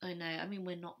then. I know. I mean,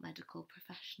 we're not medical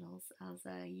professionals, as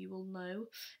you will know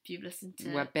if you've listened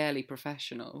to... We're barely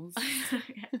professionals.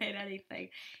 in anything.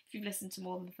 If you've listened to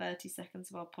more than 30 seconds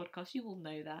of our podcast, you will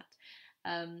know that.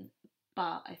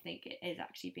 But I think it is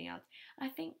actually being out. I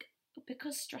think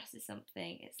because stress is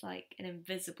something, it's like an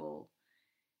invisible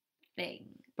thing.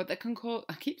 But they can call,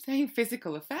 I keep saying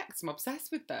physical effects, I'm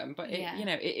obsessed with them, but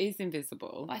it is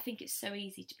invisible. But I think it's so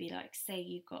easy to be like, say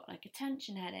you've got like a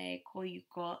tension headache, or you've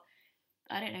got,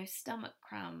 I don't know, stomach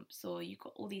cramps, or you've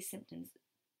got all these symptoms,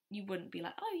 you wouldn't be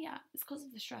like, oh yeah, it's because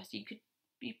of the stress. You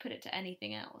put it to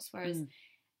anything else, whereas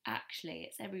actually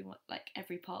it's everyone, like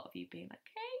every part of you being like,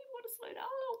 hey, you want to slow down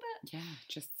a little bit. Yeah,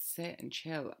 just sit and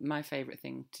chill. My favourite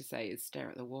thing to say is stare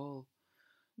at the wall.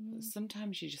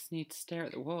 Sometimes you just need to stare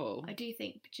at the wall. I do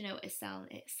think, but you know, it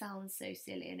sounds so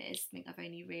silly, and it is something I've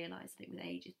only realised, I think, with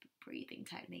ages, but breathing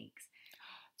techniques.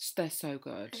 They're so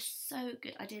good. They're so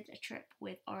good. I did a trip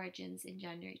with Origins in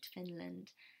January to Finland,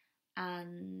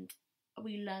 and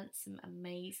we learnt some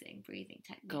amazing breathing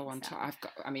techniques. Go on,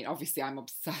 obviously I'm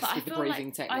obsessed with the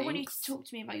breathing techniques. I want you to talk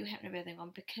to me about your hypnobirthing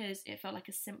one, because it felt like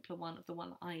a simpler one of the one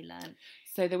that I learned.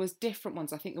 So there was different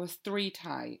ones. I think there was 3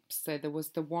 types. So there was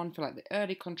the one for like the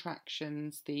early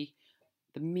contractions, the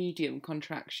medium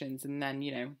contractions, and then,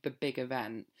 the big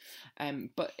event.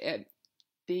 But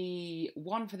the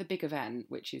one for the big event,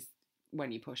 which is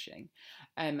when you're pushing,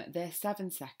 they're 7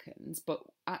 seconds, but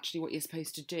actually what you're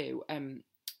supposed to do,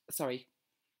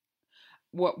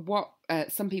 what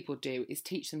some people do is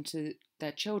teach them to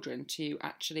their children to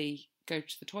actually go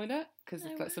to the toilet, because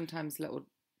like sometimes little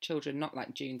children, not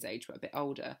like June's age but a bit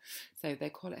older, so they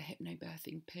call it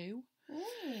hypnobirthing poo.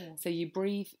 Ooh. So you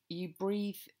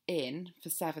breathe in for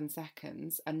 7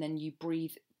 seconds, and then you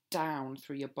breathe down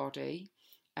through your body.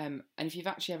 And if you've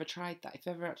actually ever tried that,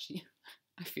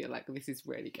 I feel like this is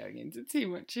really going into too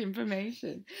much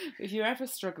information. If you're ever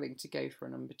struggling to go for a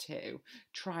number 2,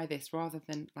 try this rather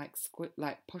than like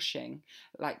pushing,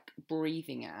 like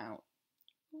breathing out.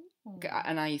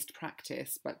 And I used to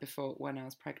practice, but before when I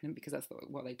was pregnant, because that's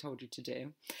what they told you to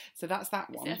do. So that's that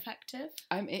one. Is it effective?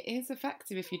 It is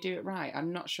effective if you do it right.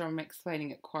 I'm not sure I'm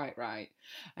explaining it quite right.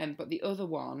 But the other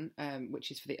one,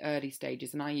 which is for the early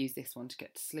stages, and I use this one to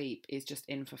get to sleep, is just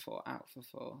in for 4, out for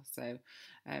 4. So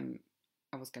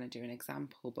I was going to do an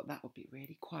example, but that would be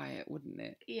really quiet, wouldn't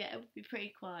it? Yeah, it would be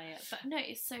pretty quiet. But no,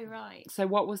 it's so right. So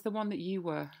what was the one that you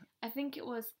were? I think it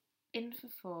was in for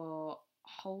 4,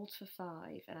 hold for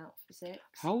 5, and out for 6.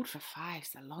 Hold for 5 is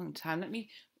a long time.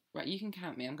 Right, you can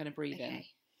count me. I'm going to breathe in.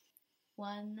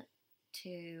 1,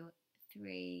 2,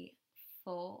 3,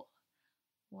 4.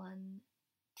 1,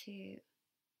 2,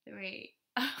 3,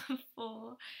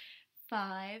 4,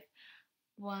 5.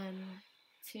 1,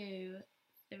 2,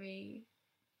 3,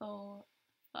 4,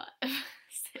 5,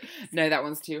 6. No, that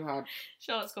one's too hard.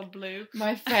 Charlotte's gone blue.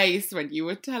 My face when you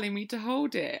were telling me to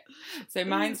hold it. So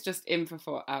mine's just in for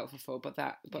 4, out for 4, but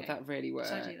that really works.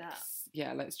 Shall I do that?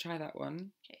 Yeah, let's try that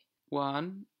one. Okay.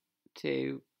 1,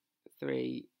 2,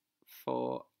 3,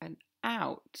 4, and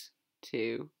out.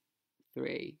 2,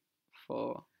 3,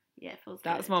 4. Yeah, it feels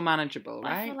That's good. more manageable,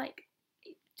 right? I feel like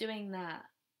doing that,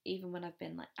 even when I've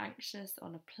been like anxious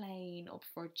on a plane or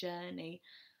before a journey,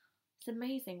 it's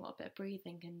amazing what a bit of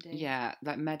breathing can do. Yeah,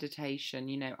 like meditation.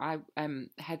 I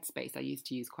Headspace I used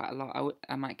to use quite a lot.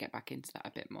 I might get back into that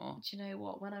a bit more. Do you know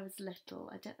what? When I was little,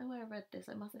 I don't know where I read this.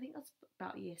 I think that's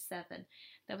about year 7.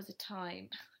 There was a time,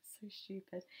 so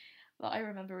stupid, but I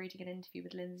remember reading an interview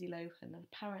with Lindsay Lohan, and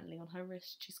apparently on her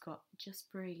wrist she's got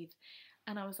 "Just Breathe,"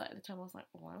 and I was like, at the time I was like,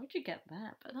 why would you get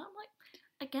that? But now I'm like,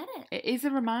 I get it. It is a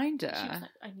reminder. She was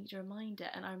like, I need a reminder,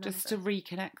 and I remember just to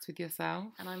reconnect with yourself.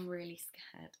 And I'm really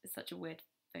scared. It's such a weird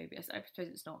phobia. I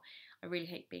suppose it's not. I really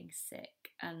hate being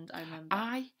sick, and I remember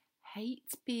I hate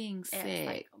being sick.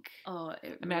 Like,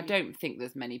 I don't think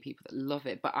there's many people that love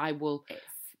it, but I will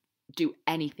do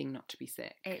anything not to be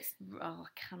sick. I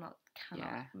cannot.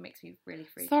 Yeah. It makes me really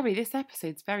freaky. Sorry, this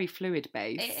episode's very fluid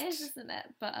based. It is, isn't it?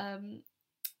 But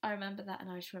I remember that, and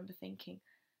I just remember thinking,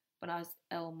 when I was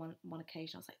ill on one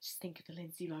occasion, I was like, just think of the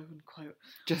Lindsay Lohan quote.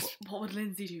 What would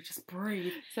Lindsay do? Just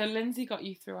breathe. So Lindsay got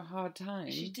you through a hard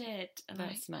time. She did. And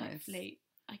that's nice. Hopefully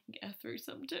I can get her through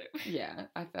some too. Yeah,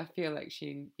 I feel like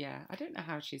I don't know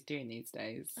how she's doing these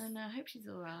days. I know, I hope she's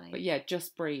all right. But yeah,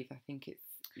 just breathe. I think it's,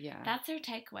 That's her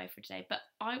takeaway for today. But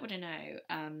I want to know,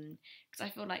 because I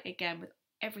feel like, again, with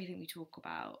everything we talk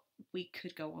about, we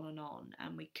could go on,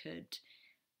 and we could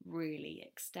really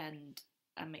extend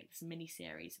and make this mini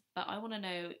series, but I want to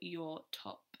know your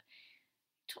top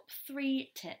 3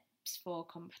 tips for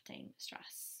combating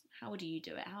stress. How do you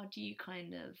do it? How do you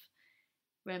kind of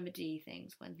remedy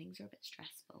things when things are a bit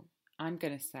stressful? I'm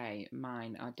going to say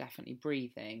mine are definitely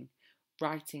breathing,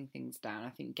 writing things down. I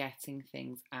think getting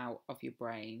things out of your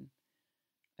brain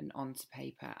and onto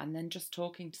paper, and then just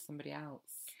talking to somebody else.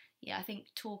 Yeah, I think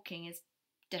talking is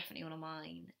definitely one of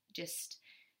mine. Just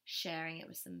sharing it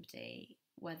with somebody,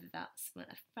 whether that's with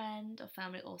a friend or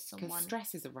family or someone. Because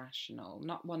stress is irrational.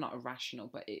 Not irrational,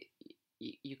 but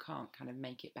you can't kind of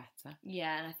make it better.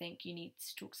 Yeah, and I think you need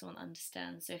to talk to someone that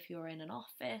understands. So if you're in an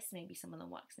office, maybe someone that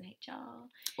works in HR.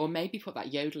 Or maybe put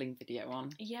that yodeling video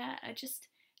on. Yeah,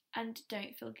 and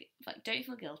don't feel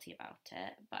guilty about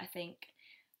it. But I think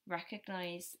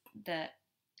recognise that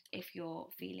if you're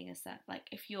feeling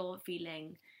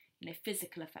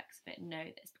physical effects of it, know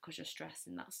that it's because you're stressed,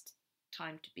 and that's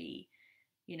time to be,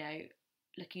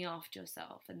 looking after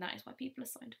yourself. And that is why people are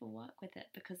starting to work with it,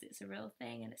 because it's a real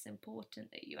thing, and it's important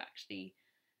that you actually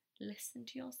listen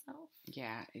to yourself.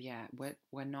 Yeah,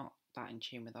 we're not that in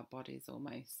tune with our bodies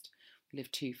almost. We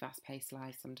live too fast-paced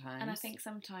lives sometimes. And I think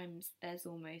sometimes there's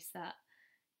almost that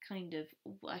kind of,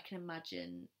 I can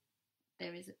imagine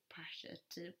there is a pressure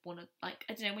to want to, like,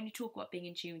 I don't know, when you talk about being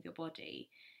in tune with your body,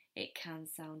 it can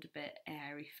sound a bit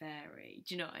airy-fairy.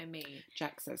 Do you know what I mean?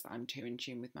 Jack says I'm too in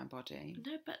tune with my body.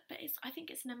 No, but I think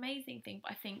it's an amazing thing.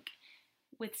 But I think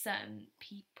with certain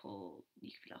people,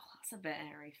 you could be like, oh, that's a bit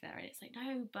airy-fairy. It's like,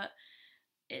 no, but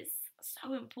it's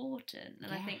so important.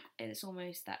 And I think it's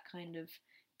almost that kind of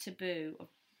taboo of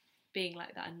being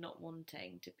like that and not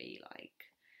wanting to be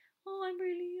like, oh, I'm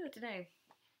really, I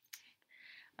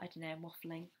don't know, I'm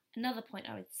waffling. Another point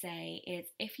I would say is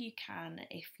if you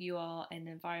are in an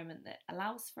environment that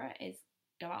allows for it, is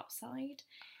go outside.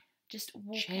 Just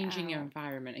walk Changing out. your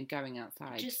environment and going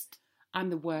outside. I'm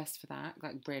the worst for that.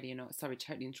 Like, really, sorry,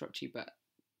 totally interrupt you, but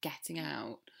getting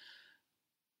out.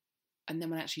 And then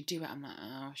when I actually do it, I'm like,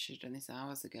 oh, I should have done this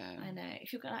hours ago. I know.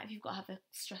 If you've got to have a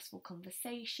stressful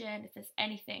conversation, if there's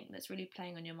anything that's really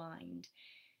playing on your mind,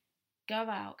 go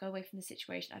out, go away from the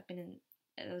situation.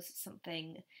 There was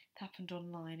something that happened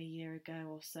online a year ago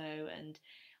or so, and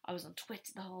I was on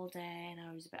Twitter the whole day, and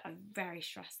I was very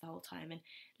stressed the whole time. And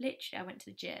literally, I went to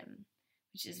the gym,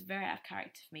 which is very out of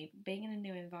character for me. Being in a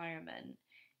new environment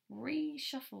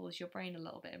reshuffles your brain a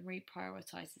little bit and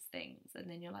reprioritizes things, and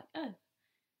then you're like, oh,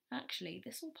 actually,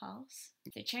 this will pass.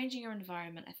 So changing your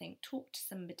environment, I think, talk to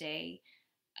somebody.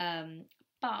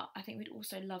 But I think we'd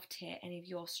also love to hear any of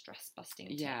your stress-busting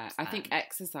tips. Yeah, I think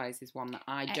exercise is one that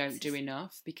I don't do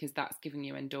enough, because that's giving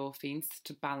you endorphins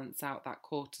to balance out that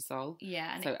cortisol.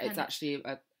 Yeah. And so it's actually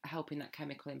helping that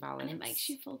chemical imbalance. And it makes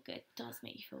you feel good. It does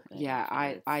make you feel good. Yeah,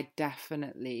 I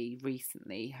definitely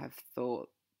recently have thought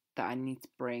that I need to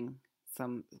bring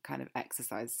some kind of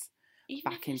exercise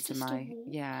Even back into my... walk,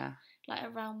 Yeah. like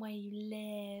around where you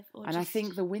live. Or and I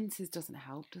think the winters doesn't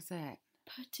help, does it?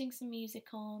 Putting some music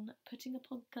on, putting a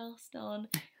podcast on.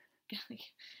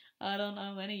 I don't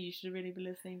know any you should really be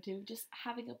listening to. Just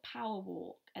having a power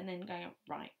walk and then going,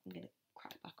 right, I'm going to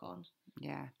crack back on.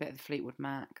 Yeah, a bit of Fleetwood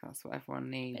Mac, that's what everyone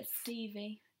needs. Bit of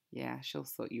Stevie. Yeah, she'll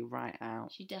sort you right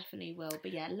out. She definitely will.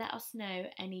 But yeah, let us know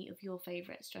any of your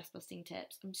favourite stress-busting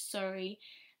tips. I'm sorry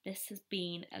this has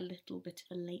been a little bit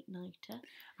of a late nighter.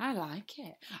 I like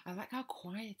it. I like how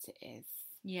quiet it is.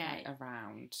 Yeah, like,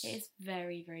 around. It is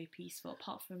very, very peaceful,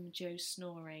 apart from Joe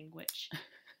snoring, which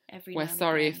every We're now and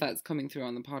sorry again, if that's coming through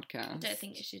on the podcast. I don't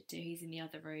think it should do. He's in the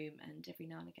other room, and every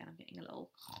now and again I'm getting a little,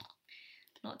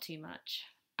 not too much.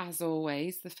 As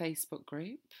always, the Facebook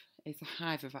group is a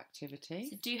hive of activity.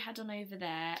 So do head on over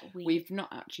there. We've not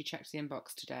actually checked the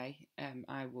inbox today.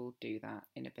 I will do that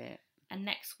in a bit. And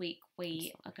next week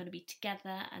we are going to be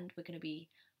together, and we're going to be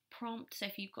prompt. So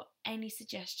if you've got any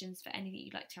suggestions for anything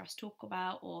you'd like to hear us talk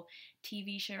about, or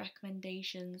TV show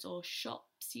recommendations, or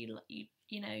shops you know you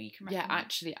can recommend. Yeah,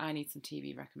 actually I need some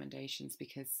TV recommendations,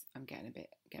 because I'm getting a bit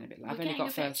I've We're only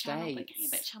got first We're dates. getting a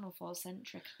bit Channel 4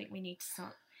 centric. I think we need to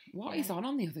start. What is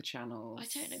on the other channels?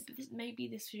 I don't know, but maybe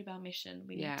this should be our mission.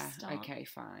 We need to start okay,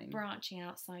 fine. branching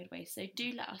out sideways. So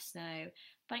do let us know.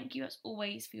 Thank you as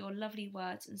always for your lovely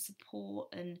words and support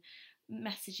and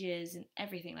messages and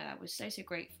everything like that. We're so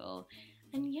grateful.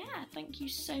 And yeah, thank you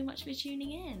so much for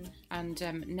tuning in.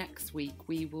 And next week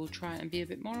we will try and be a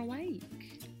bit more awake.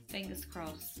 Fingers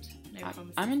crossed. No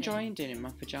promises. I'm enjoying doing it in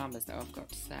my pyjamas, though, I've got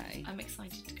to say. I'm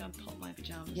excited to go and pop my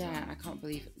pyjamas Yeah, on. I can't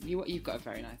believe you've got a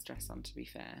very nice dress on, to be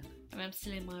fair. I mean, I'm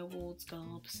still in my awards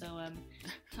garb, so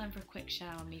time for a quick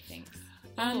shower, methinks.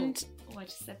 And I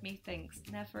just said methinks.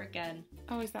 Never again.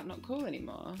 Oh, is that not cool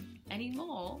anymore?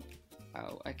 Anymore?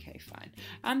 Oh, okay, fine.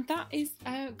 And that is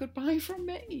goodbye from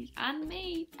me. And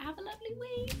me. Have a lovely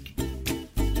week.